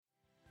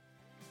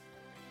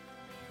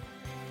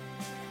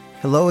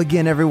Hello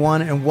again,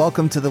 everyone, and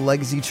welcome to the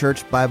Legacy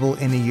Church Bible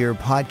in a Year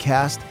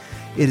podcast.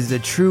 It is a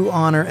true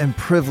honor and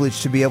privilege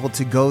to be able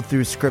to go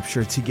through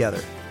Scripture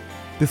together.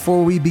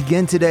 Before we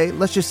begin today,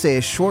 let's just say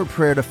a short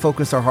prayer to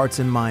focus our hearts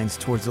and minds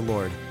towards the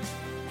Lord.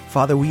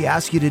 Father, we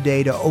ask you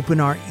today to open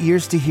our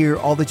ears to hear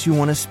all that you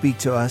want to speak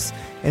to us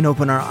and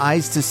open our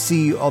eyes to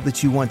see all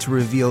that you want to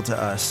reveal to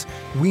us.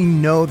 We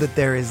know that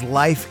there is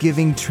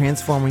life-giving,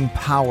 transforming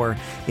power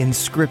in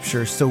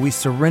Scripture, so we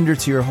surrender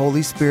to your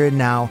Holy Spirit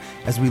now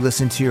as we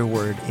listen to your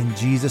word. In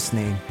Jesus'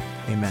 name,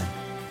 amen.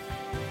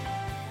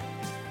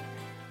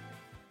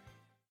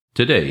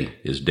 Today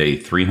is day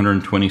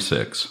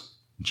 326,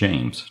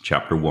 James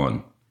chapter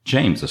 1.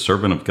 James, a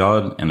servant of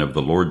God and of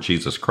the Lord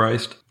Jesus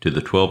Christ, to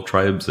the 12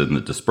 tribes in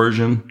the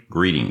dispersion,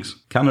 greetings.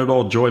 Count it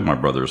all joy, my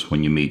brothers,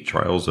 when you meet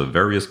trials of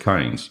various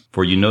kinds,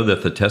 for you know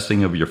that the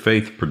testing of your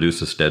faith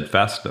produces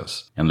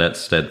steadfastness, and let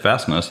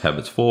steadfastness have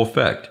its full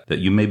effect, that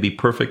you may be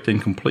perfect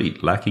and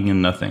complete, lacking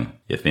in nothing.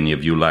 If any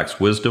of you lacks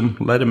wisdom,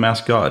 let him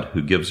ask God,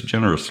 who gives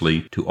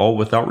generously to all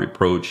without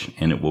reproach,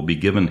 and it will be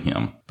given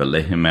him. But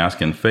let him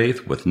ask in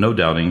faith, with no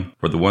doubting,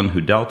 for the one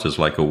who doubts is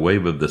like a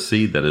wave of the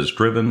sea that is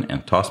driven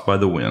and tossed by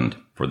the wind.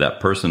 For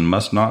that person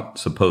must not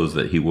suppose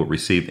that he will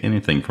receive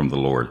anything from the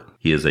Lord.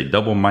 He is a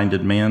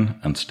double-minded man,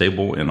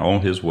 unstable in all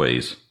his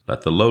ways.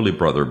 Let the lowly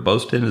brother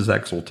boast in his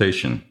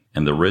exaltation,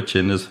 and the rich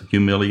in his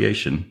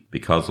humiliation,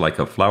 because like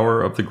a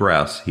flower of the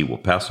grass he will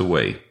pass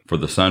away. For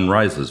the sun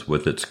rises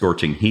with its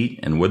scorching heat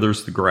and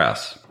withers the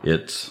grass.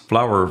 Its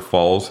flower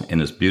falls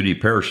and its beauty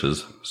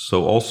perishes,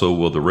 so also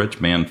will the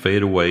rich man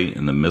fade away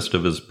in the midst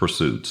of his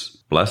pursuits.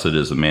 Blessed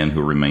is the man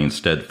who remains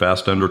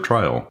steadfast under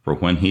trial, for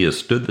when he has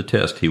stood the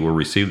test he will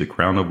receive the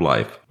crown of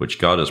life, which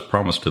God has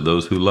promised to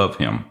those who love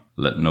him.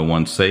 Let no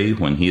one say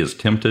when he is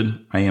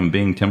tempted, I am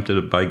being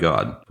tempted by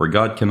God. For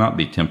God cannot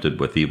be tempted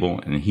with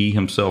evil, and he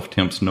himself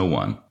tempts no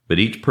one. But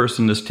each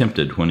person is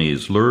tempted when he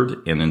is lured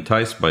and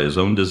enticed by his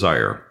own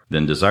desire.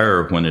 Then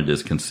desire, when it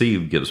is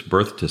conceived, gives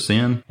birth to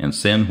sin, and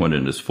sin, when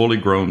it is fully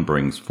grown,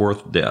 brings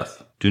forth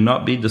death. Do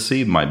not be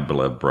deceived, my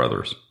beloved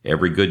brothers.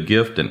 Every good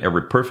gift and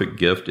every perfect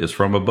gift is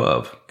from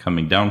above,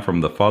 coming down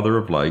from the Father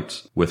of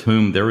lights, with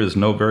whom there is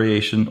no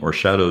variation or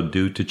shadow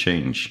due to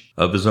change.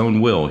 Of his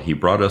own will he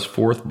brought us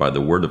forth by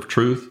the word of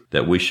truth,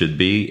 that we should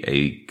be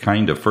a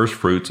kind of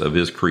firstfruits of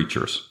his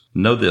creatures.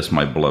 Know this,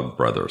 my beloved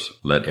brothers.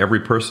 Let every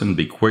person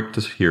be quick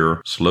to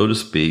hear, slow to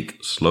speak,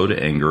 slow to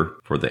anger,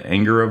 for the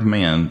anger of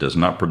man does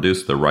not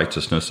produce the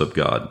righteousness of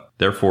God.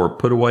 Therefore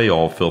put away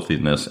all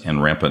filthiness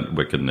and rampant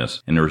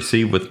wickedness, and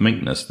receive with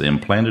meekness the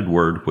implanted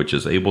word which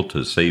is able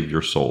to save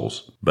your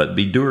souls. But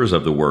be doers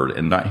of the word,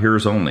 and not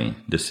hearers only,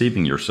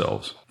 deceiving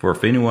yourselves. For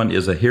if anyone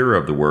is a hearer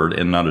of the word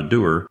and not a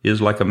doer, he is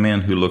like a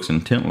man who looks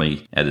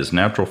intently at his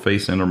natural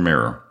face in a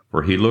mirror.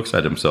 For he looks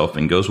at himself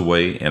and goes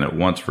away and at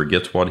once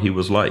forgets what he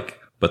was like.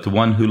 But the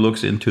one who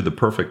looks into the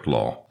perfect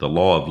law, the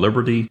law of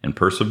liberty, and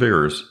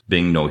perseveres,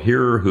 being no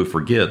hearer who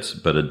forgets,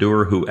 but a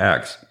doer who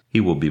acts, he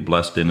will be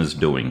blessed in his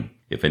doing.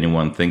 If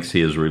anyone thinks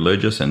he is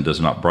religious and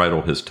does not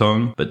bridle his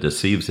tongue, but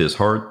deceives his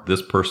heart,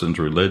 this person's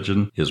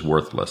religion is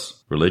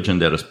worthless. Religion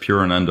that is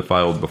pure and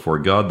undefiled before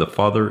God the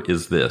Father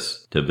is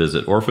this, to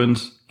visit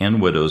orphans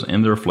and widows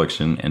in their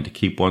affliction, and to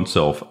keep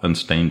oneself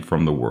unstained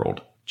from the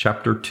world.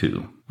 Chapter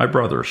 2. My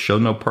brothers, show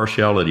no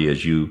partiality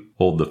as you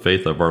hold the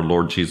faith of our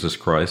Lord Jesus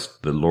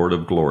Christ, the Lord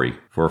of glory.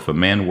 For if a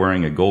man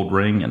wearing a gold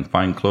ring and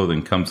fine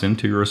clothing comes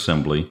into your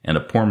assembly, and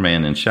a poor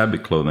man in shabby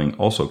clothing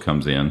also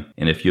comes in,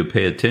 and if you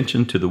pay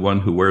attention to the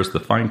one who wears the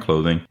fine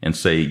clothing, and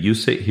say, you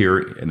sit here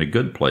in a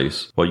good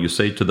place, while you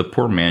say to the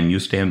poor man, you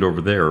stand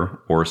over there,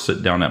 or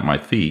sit down at my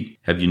feet,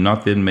 have you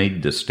not then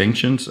made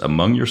distinctions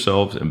among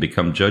yourselves and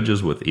become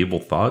judges with evil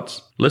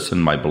thoughts? Listen,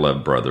 my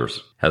beloved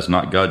brothers. Has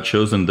not God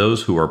chosen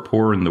those who are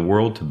poor in the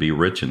world to be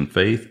rich in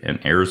faith and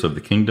heirs of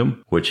the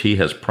kingdom, which he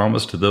has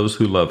promised to those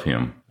who love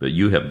him? But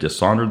you have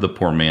dishonored the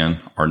poor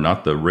man. Are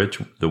not the rich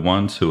the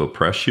ones who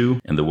oppress you,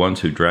 and the ones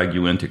who drag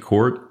you into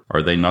court?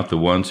 Are they not the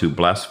ones who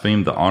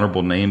blaspheme the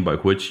honorable name by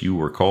which you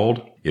were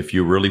called? If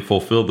you really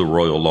fulfill the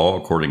royal law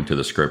according to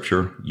the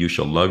Scripture, you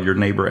shall love your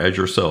neighbor as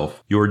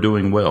yourself, you are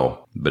doing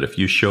well. But if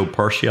you show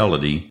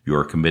partiality, you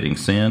are committing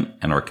sin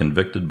and are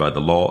convicted by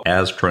the law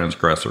as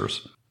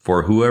transgressors.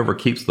 For whoever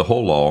keeps the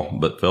whole law,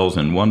 but fails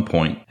in one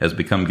point, has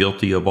become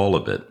guilty of all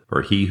of it.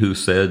 For he who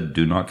said,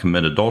 do not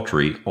commit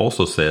adultery,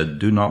 also said,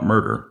 do not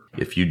murder.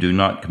 If you do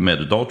not commit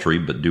adultery,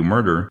 but do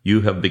murder,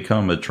 you have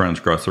become a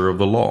transgressor of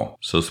the law.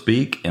 So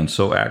speak and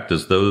so act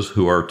as those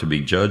who are to be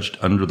judged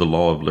under the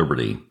law of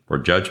liberty. For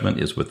judgment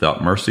is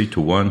without mercy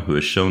to one who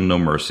has shown no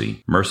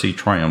mercy. Mercy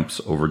triumphs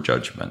over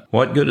judgment.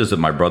 What good is it,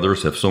 my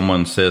brothers, if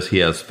someone says he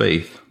has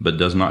faith, but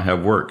does not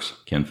have works?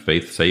 Can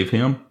faith save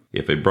him?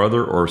 If a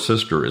brother or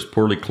sister is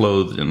poorly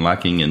clothed and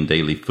lacking in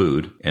daily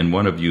food, and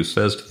one of you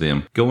says to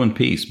them, go in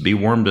peace, be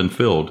warmed and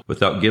filled,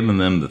 without giving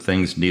them the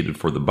things needed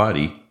for the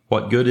body,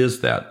 What good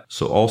is that?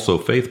 So also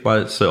faith by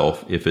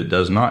itself, if it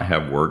does not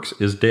have works,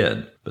 is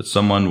dead. But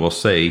someone will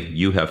say,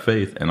 you have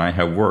faith and I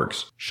have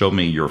works. Show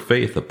me your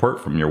faith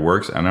apart from your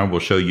works, and I will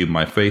show you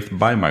my faith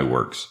by my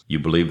works. You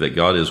believe that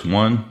God is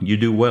one, you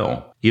do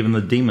well. Even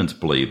the demons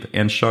believe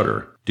and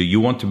shudder. Do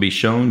you want to be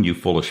shown, you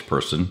foolish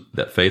person,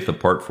 that faith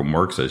apart from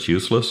works is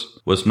useless?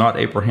 Was not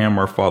Abraham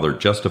our father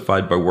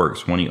justified by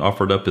works when he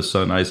offered up his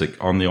son Isaac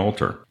on the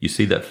altar? You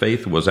see that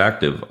faith was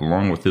active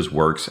along with his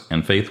works,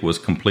 and faith was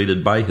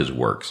completed by his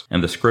works.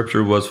 And the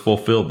scripture was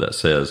fulfilled that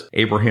says,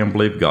 Abraham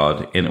believed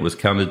God, and it was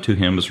counted to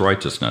him as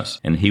righteousness,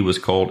 and he was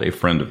called a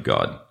friend of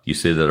God. You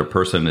see that a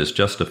person is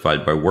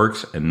justified by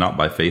works and not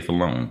by faith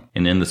alone.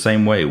 And in the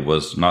same way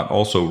was not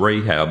also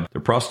Rahab the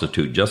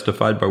prostitute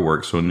justified by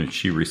works when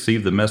she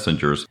received the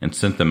messengers and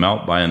sent them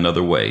out by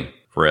another way?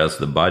 For as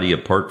the body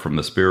apart from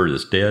the spirit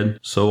is dead,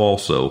 so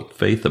also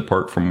faith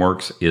apart from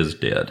works is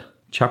dead.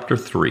 Chapter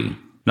 3.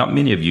 Not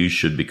many of you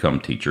should become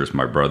teachers,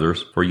 my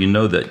brothers, for you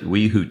know that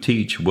we who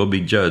teach will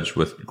be judged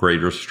with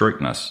greater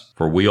strictness.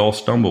 For we all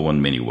stumble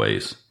in many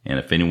ways, and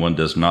if anyone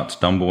does not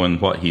stumble in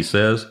what he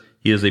says,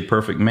 he is a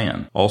perfect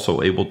man,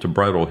 also able to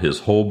bridle his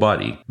whole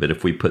body. But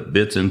if we put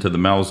bits into the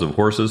mouths of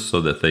horses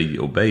so that they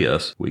obey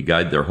us, we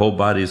guide their whole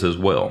bodies as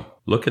well.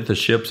 Look at the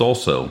ships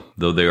also.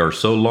 Though they are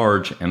so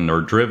large and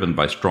are driven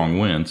by strong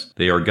winds,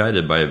 they are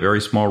guided by a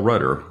very small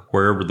rudder,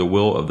 wherever the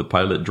will of the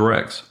pilot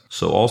directs.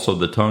 So also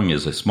the tongue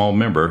is a small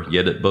member,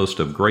 yet it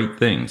boasts of great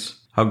things.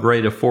 How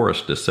great a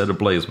forest is set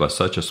ablaze by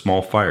such a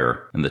small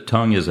fire, and the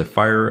tongue is a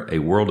fire, a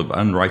world of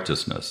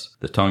unrighteousness.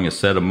 The tongue is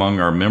set among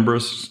our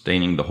members,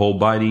 staining the whole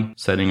body,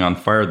 setting on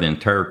fire the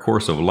entire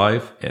course of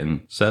life,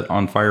 and set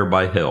on fire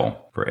by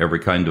hell. For every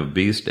kind of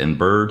beast and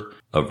bird,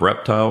 of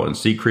reptile and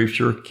sea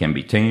creature can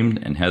be tamed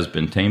and has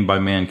been tamed by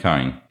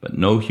mankind, but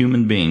no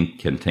human being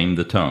can tame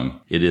the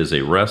tongue. It is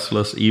a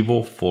restless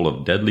evil full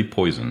of deadly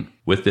poison.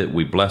 With it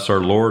we bless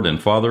our Lord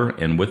and Father,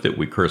 and with it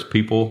we curse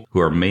people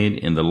who are made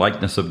in the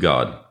likeness of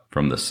God.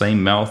 From the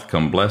same mouth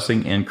come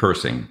blessing and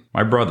cursing.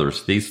 My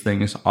brothers, these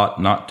things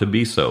ought not to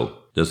be so.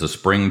 Does a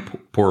spring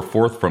pour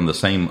forth from the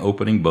same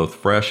opening both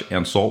fresh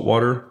and salt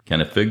water?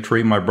 Can a fig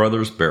tree, my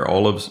brothers, bear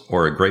olives,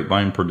 or a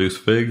grapevine produce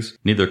figs?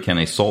 Neither can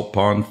a salt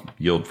pond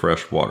yield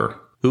fresh water.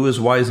 Who is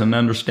wise and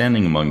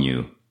understanding among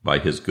you? By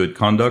his good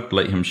conduct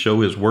let him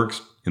show his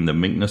works in the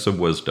meekness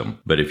of wisdom.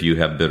 But if you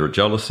have bitter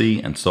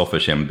jealousy and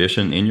selfish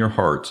ambition in your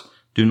hearts,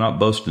 do not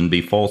boast and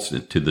be false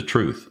to the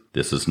truth.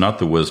 This is not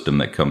the wisdom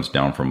that comes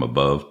down from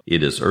above.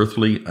 It is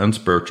earthly,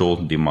 unspiritual,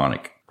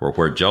 demonic. For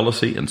where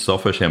jealousy and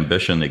selfish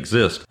ambition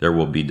exist, there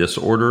will be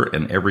disorder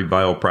and every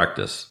vile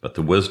practice. But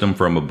the wisdom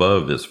from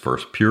above is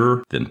first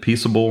pure, then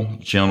peaceable,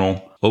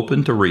 gentle,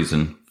 open to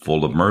reason,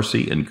 full of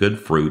mercy and good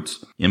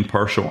fruits,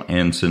 impartial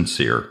and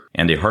sincere.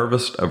 And a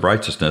harvest of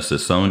righteousness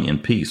is sown in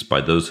peace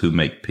by those who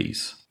make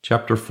peace.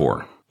 Chapter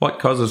 4. What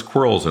causes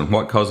quarrels and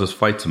what causes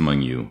fights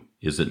among you?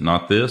 Is it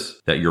not this,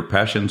 that your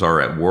passions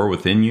are at war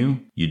within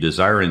you? You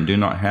desire and do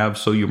not have,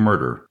 so you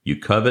murder. You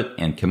covet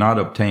and cannot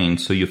obtain,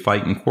 so you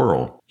fight and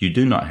quarrel. You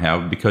do not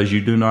have because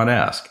you do not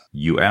ask.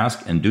 You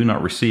ask and do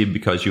not receive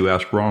because you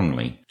ask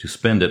wrongly, to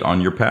spend it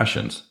on your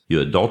passions.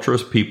 You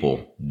adulterous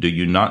people, do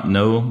you not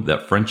know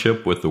that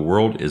friendship with the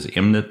world is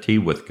enmity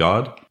with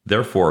God?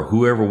 Therefore,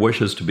 whoever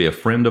wishes to be a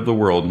friend of the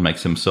world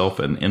makes himself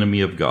an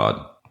enemy of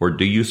God. Or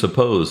do you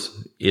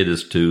suppose it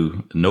is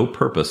to no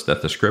purpose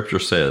that the scripture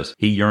says,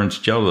 he yearns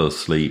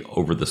jealously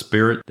over the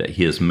Spirit that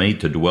he has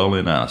made to dwell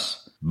in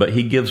us? But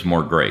he gives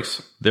more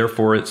grace.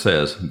 Therefore it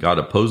says, God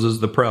opposes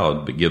the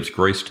proud, but gives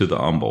grace to the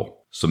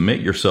humble.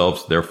 Submit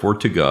yourselves therefore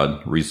to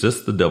God,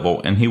 resist the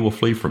devil, and he will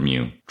flee from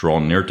you.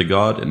 Draw near to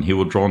God, and he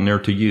will draw near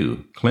to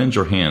you. Cleanse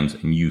your hands,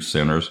 you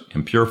sinners,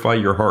 and purify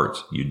your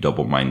hearts, you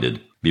double-minded.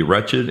 Be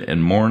wretched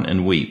and mourn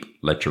and weep.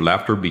 Let your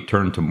laughter be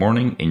turned to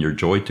mourning and your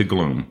joy to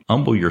gloom.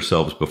 Humble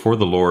yourselves before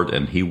the Lord,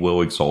 and he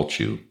will exalt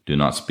you. Do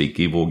not speak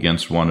evil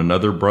against one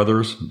another,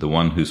 brothers. The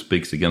one who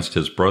speaks against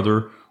his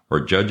brother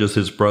or judges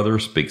his brother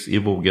speaks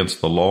evil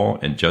against the law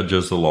and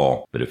judges the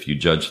law. But if you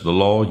judge the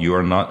law, you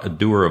are not a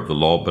doer of the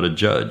law, but a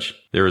judge.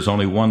 There is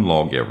only one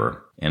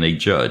lawgiver and a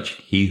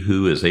judge, he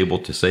who is able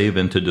to save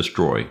and to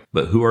destroy.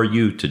 But who are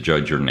you to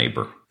judge your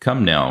neighbor?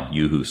 Come now,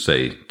 you who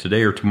say,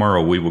 today or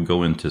tomorrow we will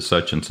go into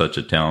such and such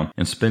a town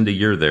and spend a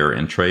year there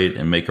and trade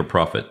and make a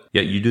profit.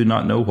 Yet you do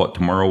not know what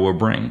tomorrow will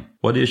bring.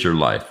 What is your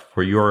life?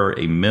 For you are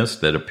a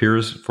mist that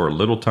appears for a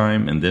little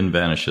time and then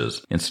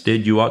vanishes.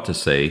 Instead, you ought to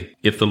say,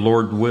 if the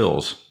Lord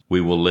wills, we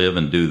will live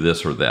and do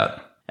this or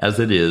that. As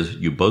it is,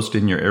 you boast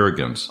in your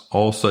arrogance.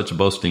 All such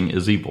boasting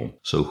is evil.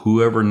 So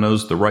whoever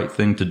knows the right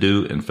thing to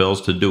do and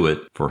fails to do it,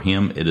 for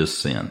him it is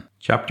sin.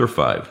 Chapter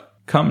 5.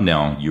 Come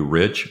now, you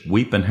rich,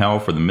 weep and howl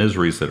for the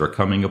miseries that are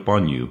coming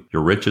upon you.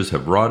 Your riches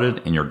have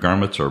rotted, and your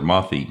garments are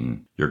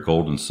moth-eaten. Your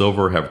gold and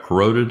silver have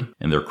corroded,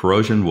 and their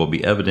corrosion will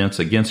be evidence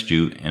against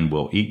you and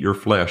will eat your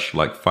flesh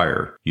like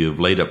fire. You have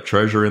laid up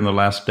treasure in the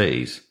last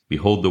days.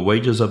 Behold, the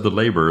wages of the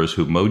laborers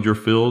who mowed your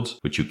fields,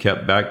 which you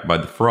kept back by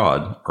the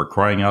fraud, are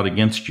crying out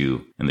against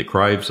you, and the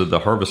cries of the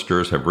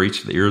harvesters have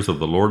reached the ears of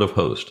the Lord of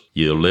hosts.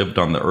 You have lived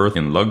on the earth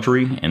in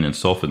luxury and in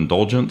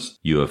self-indulgence.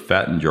 You have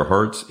fattened your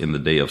hearts in the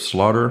day of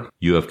slaughter.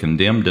 You have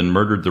condemned and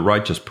murdered the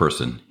righteous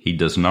person. He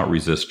does not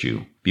resist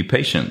you. Be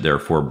patient,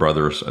 therefore,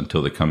 brothers,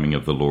 until the coming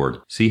of the Lord.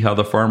 See how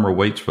the farmer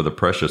waits for the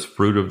precious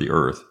fruit of the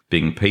earth,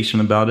 being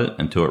patient about it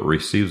until it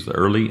receives the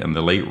early and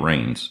the late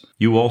rains.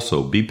 You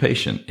also, be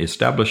patient,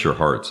 establish your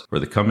hearts, for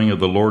the coming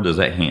of the Lord is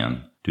at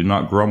hand. Do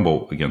not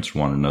grumble against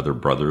one another,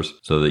 brothers,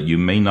 so that you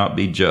may not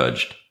be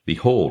judged.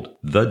 Behold,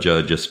 the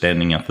judge is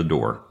standing at the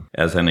door.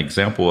 As an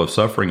example of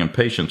suffering and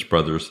patience,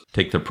 brothers,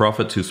 take the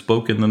prophets who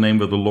spoke in the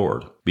name of the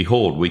Lord.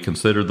 Behold, we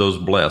consider those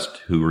blessed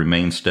who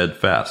remain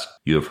steadfast.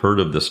 You have heard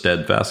of the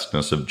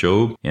steadfastness of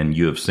Job, and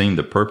you have seen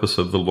the purpose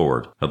of the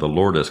Lord, how the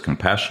Lord is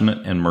compassionate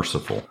and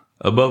merciful.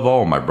 Above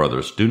all, my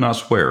brothers, do not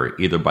swear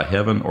either by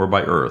heaven or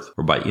by earth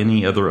or by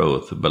any other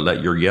oath, but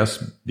let your yes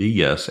be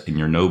yes and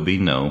your no be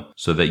no,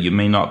 so that you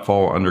may not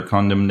fall under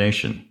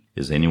condemnation.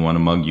 Is anyone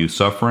among you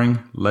suffering?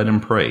 Let him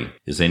pray.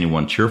 Is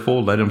anyone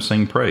cheerful? Let him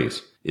sing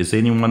praise. Is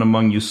anyone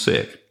among you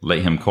sick?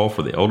 Let him call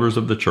for the elders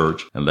of the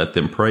church, and let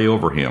them pray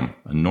over him,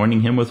 anointing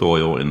him with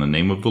oil in the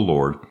name of the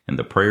Lord. And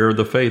the prayer of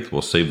the faith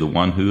will save the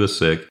one who is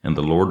sick, and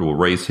the Lord will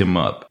raise him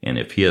up. And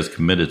if he has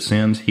committed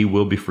sins, he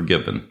will be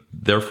forgiven.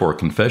 Therefore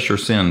confess your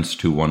sins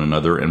to one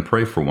another and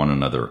pray for one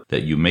another,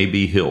 that you may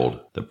be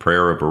healed. The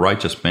prayer of a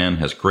righteous man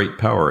has great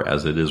power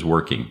as it is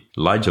working.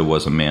 Elijah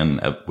was a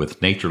man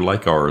with nature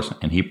like ours,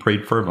 and he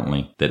prayed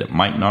fervently that it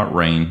might not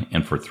rain,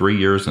 and for 3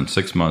 years and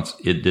 6 months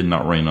it did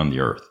not rain on the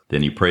earth.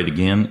 Then he prayed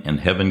again, and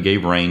heaven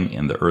gave rain,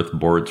 and the earth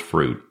bore its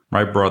fruit.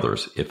 My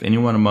brothers, if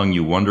anyone among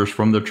you wanders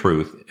from the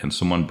truth, and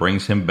someone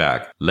brings him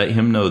back, let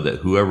him know that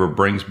whoever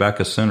brings back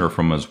a sinner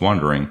from his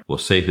wandering will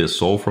save his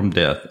soul from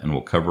death and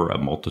will cover a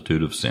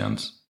multitude of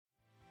sins.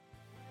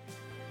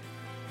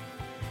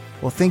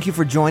 Well, thank you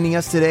for joining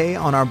us today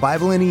on our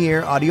Bible in a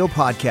Year audio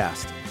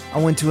podcast. I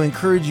want to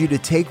encourage you to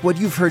take what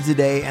you've heard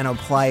today and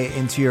apply it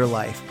into your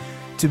life,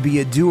 to be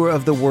a doer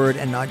of the word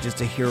and not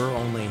just a hearer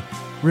only.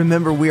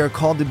 Remember, we are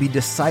called to be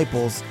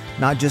disciples,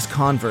 not just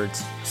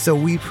converts. So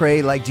we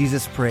pray like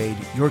Jesus prayed,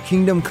 your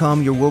kingdom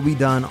come, your will be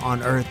done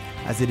on earth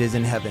as it is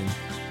in heaven.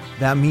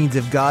 That means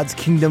if God's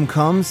kingdom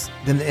comes,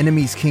 then the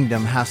enemy's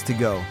kingdom has to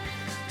go.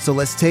 So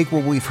let's take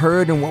what we've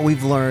heard and what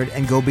we've learned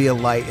and go be a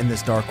light in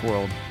this dark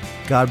world.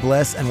 God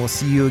bless, and we'll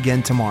see you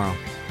again tomorrow.